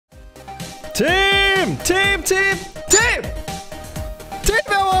Team! Team! Team! Team! Team,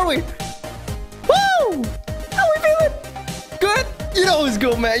 how are we? Woo! How we feeling? Good? You know it's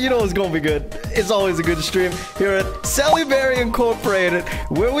good, man. You know it's gonna be good. It's always a good stream here at Cellybeary Incorporated,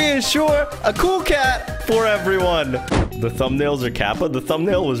 where we ensure a cool cat for everyone. The thumbnails are Kappa. The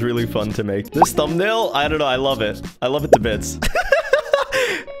thumbnail was really fun to make. This thumbnail, I don't know, I love it. I love it to bits.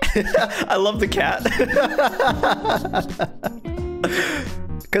 I love the cat.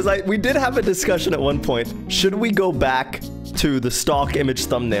 Because we did have a discussion at one point. Should we go back to the stock image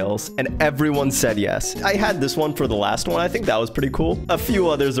thumbnails? And everyone said yes. I had this one for the last one. I think that was pretty cool. A few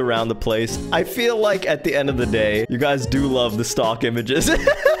others around the place. I feel like at the end of the day, you guys do love the stock images.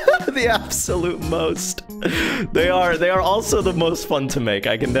 The absolute most. They are also the most fun to make.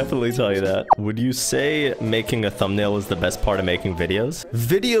 I can definitely tell you that. Would you say making a thumbnail is the best part of making videos?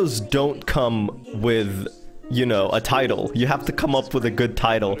 Videos don't come with, you know, a title. You have to come up with a good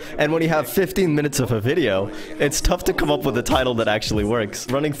title. And when you have 15 minutes of a video, it's tough to come up with a title that actually works.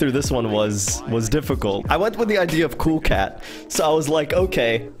 Running through this one was difficult. I went with the idea of cool cat. So I was like,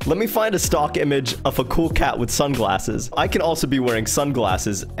 okay, let me find a stock image of a cool cat with sunglasses. I can also be wearing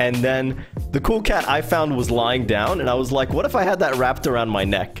sunglasses. And then the cool cat I found was lying down, and I was like, what if I had that wrapped around my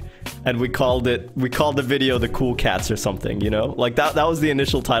neck? And we called the video The Cool Cats or something, you know? Like that was the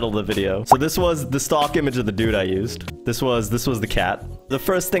initial title of the video. So this was the stock image of the dude I used. This was the cat. The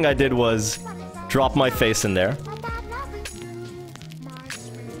first thing I did was drop my face in there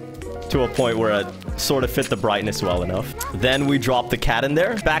to a point where it sort of fit the brightness well enough. Then we dropped the cat in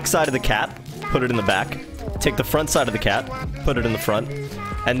there. Back side of the cat, put it in the back. Take the front side of the cat, put it in the front.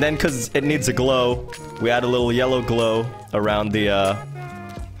 And then, because it needs a glow, we add a little yellow glow around the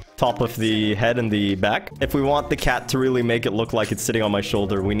top of the head and the back. If we want the cat to really make it look like it's sitting on my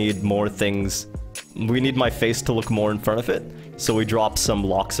shoulder, we need more things. We need my face to look more in front of it. So we drop some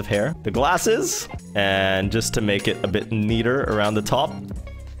locks of hair. The glasses, and just to make it a bit neater around the top,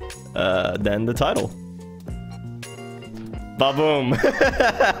 then the title. Ba-boom.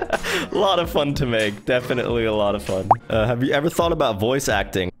 A lot of fun to make. Definitely a lot of fun. Have you ever thought about voice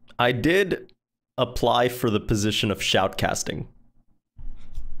acting? I did apply for the position of shoutcasting.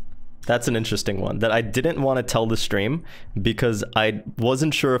 That's an interesting one that I didn't want to tell the stream because I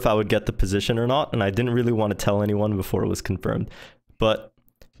wasn't sure if I would get the position or not, and I didn't really want to tell anyone before it was confirmed. But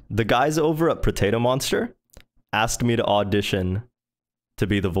the guys over at Potato Monster asked me to audition to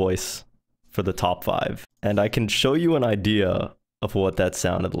be the voice for the top 5, and I can show you an idea of what that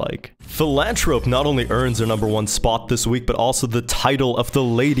sounded like. Philanthrope not only earns her #1 spot this week, but also the title of the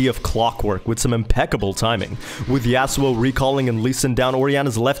Lady of Clockwork with some impeccable timing. With Yasuo recalling and Lee Sin down,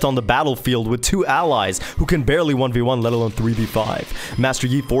 Orianna's left on the battlefield with 2 allies who can barely 1v1, let alone 3v5. Master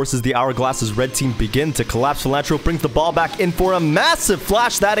Yi forces the Hourglass's red team begin to collapse. Philanthrope brings the ball back in for a massive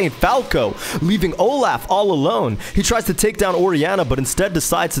flash. That ain't Falco, leaving Olaf all alone. He tries to take down Orianna, but instead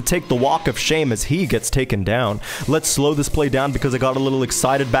decides to take the walk of shame as he gets taken down. Let's slow this play down because I got a little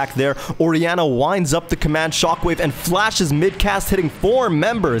excited back there. Orianna winds up the command shockwave and flashes mid-cast, hitting 4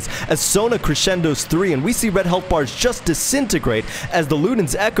 members as Sona crescendos 3, and we see red health bars just disintegrate as the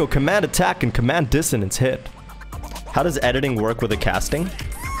Luden's Echo command attack and command dissonance hit. How does editing work with a casting?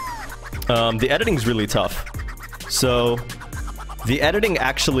 The editing's really tough. So the editing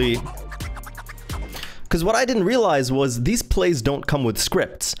actually... Because what I didn't realize was these plays don't come with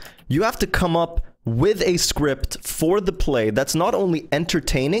scripts. You have to come up with a script for the play that's not only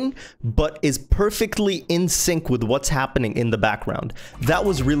entertaining, but is perfectly in sync with what's happening in the background. That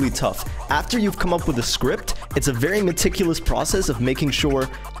was really tough. After you've come up with a script, it's a very meticulous process of making sure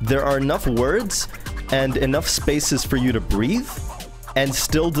there are enough words and enough spaces for you to breathe and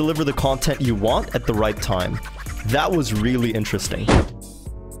still deliver the content you want at the right time. That was really interesting.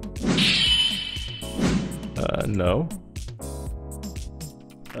 No.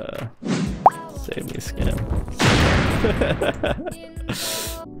 Save me, scam.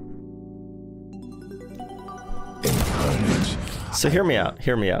 So hear me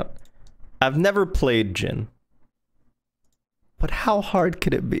out. I've never played Jhin. But how hard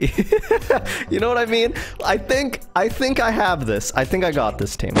could it be? You know what I mean? I think I have this. I think I got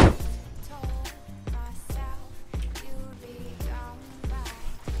this, team.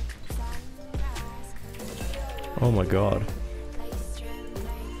 Oh my god.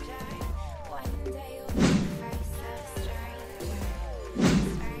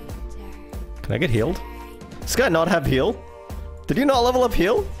 Can I get healed? Does this guy not have heal? Did you not level up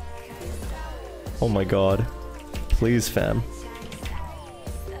heal? Oh my god. Please, fam.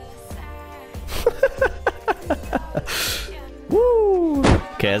 Woo!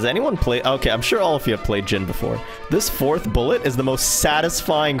 Okay, has anyone played... Okay, I'm sure all of you have played Jin before. This 4th bullet is the most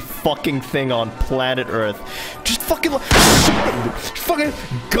satisfying fucking thing on planet Earth. Just fucking... Shoot him, dude. Just fucking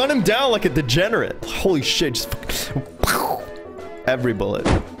gun him down like a degenerate. Holy shit, just fucking... Every bullet.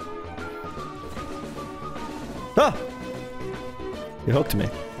 Ah! You hooked me.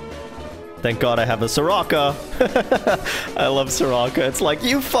 Thank God I have a Soraka. I love Soraka. It's like,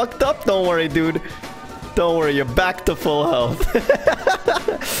 you fucked up. Don't worry, dude. Don't worry, you're back to full health.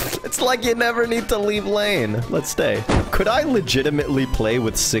 It's like you never need to leave lane. Let's stay. Could I legitimately play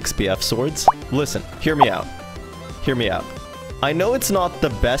with 6 BF swords? Listen, hear me out. Hear me out. I know it's not the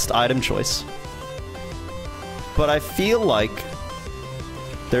best item choice, but I feel like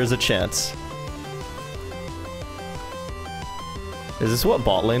there's a chance. Is this what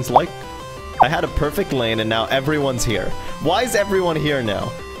bot lane's like? I had a perfect lane and now everyone's here. Why is everyone here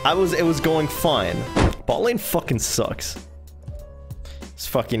now? It was going fine. Bot lane fucking sucks. It's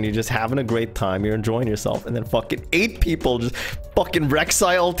fucking, you're just having a great time, you're enjoying yourself, and then fucking 8 people just fucking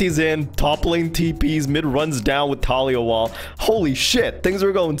Rek'Sai ultis in, top lane TPs, mid runs down with Talia wall. Holy shit, things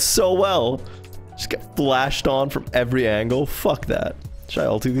were going so well. Just get flashed on from every angle. Fuck that. Should I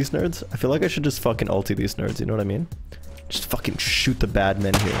ulti these nerds? I feel like I should just fucking ulti these nerds, you know what I mean? Just fucking shoot the bad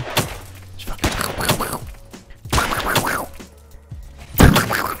men here. Just fucking...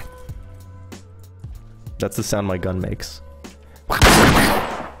 That's the sound my gun makes.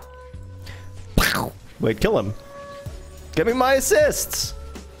 Wait, kill him. Give me my assists!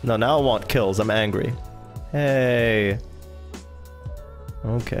 No, now I want kills. I'm angry. Hey.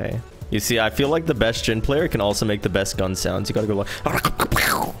 Okay. You see, I feel like the best Jhin player can also make the best gun sounds. You gotta go like...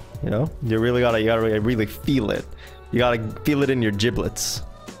 You know? You gotta really feel it. You gotta feel it in your giblets.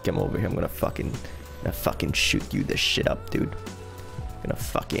 Come over here. I'm gonna fucking shoot you this shit up, dude. I'm gonna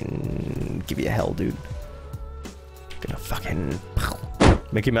fucking give you hell, dude. Gonna fucking...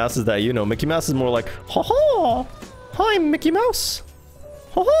 Mickey Mouse is that, you know. Mickey Mouse is more like, ha ha! Hi, Mickey Mouse!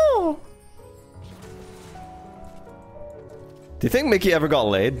 Ha ha! Do you think Mickey ever got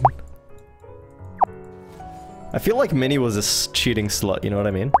laid? I feel like Minnie was a cheating slut, you know what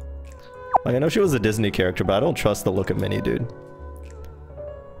I mean? Like, I know she was a Disney character, but I don't trust the look of Minnie, dude.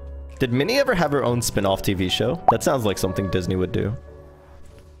 Did Minnie ever have her own spin-off TV show? That sounds like something Disney would do.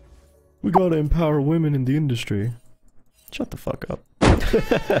 We gotta empower women in the industry. Shut the fuck up.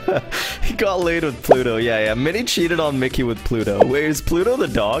 He got laid with Pluto. Yeah. Minnie cheated on Mickey with Pluto. Wait, is Pluto the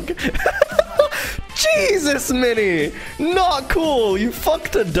dog? Jesus, Minnie! Not cool! You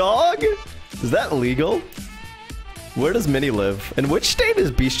fucked a dog? Is that legal? Where does Minnie live? In which state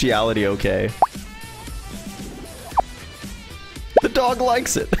is bestiality okay? The dog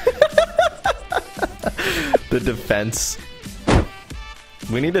likes it. The defense.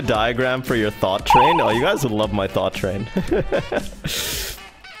 We need a diagram for your thought train. Oh, you guys would love my thought train. This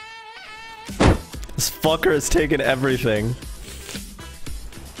fucker has taken everything.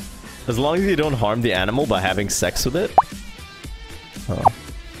 As long as you don't harm the animal by having sex with it. Oh.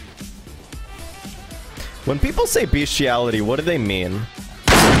 When people say bestiality, what do they mean?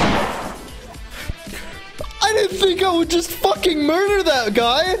 I didn't think I would just fucking murder that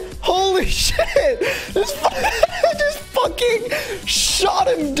guy! Holy shit! I just fucking shot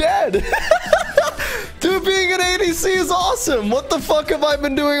him dead! Dude, being an ADC is awesome! What the fuck have I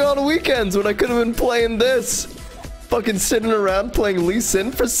been doing on weekends when I could have been playing this? Fucking sitting around playing Lee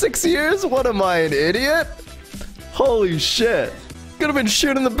Sin for 6 years? What am I, an idiot? Holy shit. Could have been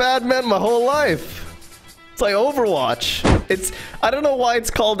shooting the bad men my whole life. It's like Overwatch. I don't know why it's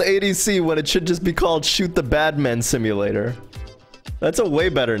called ADC when it should just be called Shoot the Bad Men Simulator. That's a way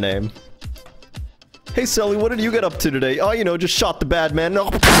better name. Hey Sully, what did you get up to today? Oh, you know, just shot the bad man.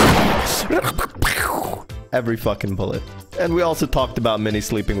 Every fucking bullet. And we also talked about Minnie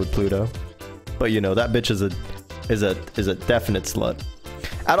sleeping with Pluto. But you know, that bitch is a definite slut.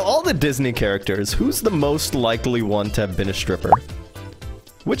 Out of all the Disney characters, who's the most likely one to have been a stripper?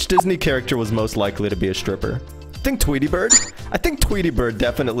 Which Disney character was most likely to be a stripper? I think Tweety Bird? I think Tweety Bird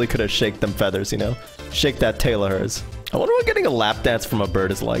definitely could have shaked them feathers, you know? Shake that tail of hers. I wonder what getting a lap dance from a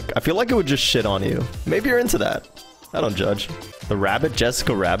bird is like. I feel like it would just shit on you. Maybe you're into that. I don't judge. The rabbit?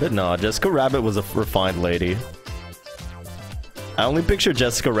 Jessica Rabbit? No, Jessica Rabbit was a refined lady. I only picture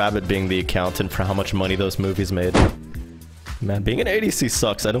Jessica Rabbit being the accountant for how much money those movies made. Man, being an ADC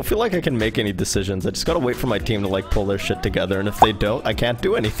sucks. I don't feel like I can make any decisions. I just gotta wait for my team to, like, pull their shit together, and if they don't, I can't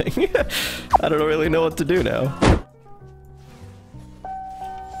do anything. I don't really know what to do now.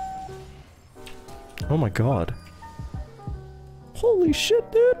 Oh my god. Holy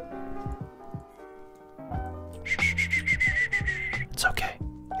shit, dude. It's okay.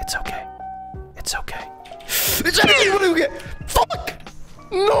 It's okay. It's okay. It's okay! Fuck!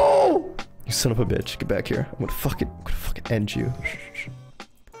 No! You son of a bitch. Get back here. I'm gonna fucking end you. Shh.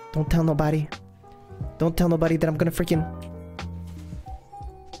 Don't tell nobody. Don't tell nobody that I'm gonna freaking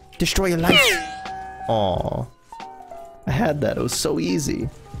destroy your life. Aw. I had that. It was so easy.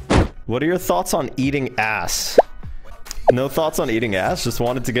 What are your thoughts on eating ass? No thoughts on eating ass? Just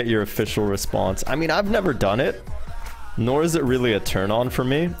wanted to get your official response. I mean, I've never done it. Nor is it really a turn on for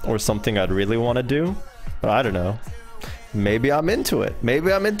me. Or something I'd really want to do. But I don't know. Maybe I'm into it.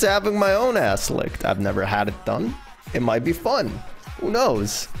 Maybe I'm into having my own ass licked. I've never had it done. It might be fun. Who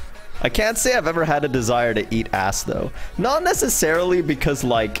knows? I can't say I've ever had a desire to eat ass though. Not necessarily because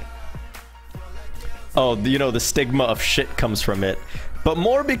like... oh, you know, the stigma of shit comes from it. But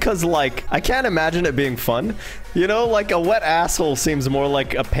more because, like, I can't imagine it being fun. You know, like, a wet asshole seems more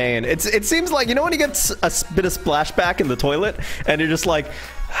like a pain. It seems like, you know when you get a bit of splashback in the toilet? And you're just like,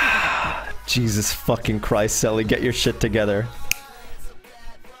 Jesus fucking Christ, Sally, get your shit together.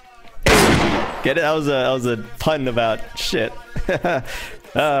 Get it? That was a pun about shit.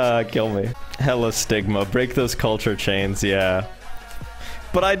 Kill me. Hella stigma. Break those culture chains, yeah.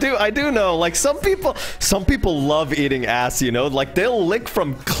 But I do know, like, some people love eating ass, you know? Like, they'll lick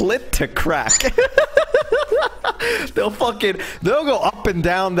from clit to crack. They'll go up and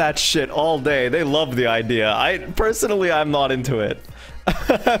down that shit all day. They love the idea. Personally, I'm not into it.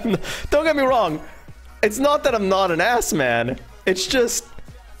 Don't get me wrong. It's not that I'm not an ass man. It's just,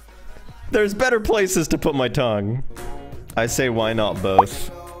 there's better places to put my tongue. I say, why not both?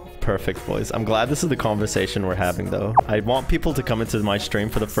 Perfect, boys. I'm glad this is the conversation we're having, though. I want people to come into my stream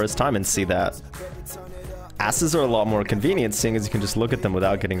for the first time and see that. Asses are a lot more convenient, seeing as you can just look at them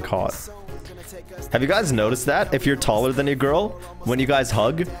without getting caught. Have you guys noticed that? If you're taller than a girl, when you guys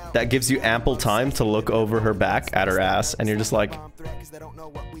hug, that gives you ample time to look over her back at her ass, and you're just like...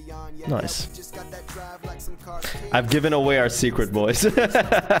 nice. I've given away our secret, boys.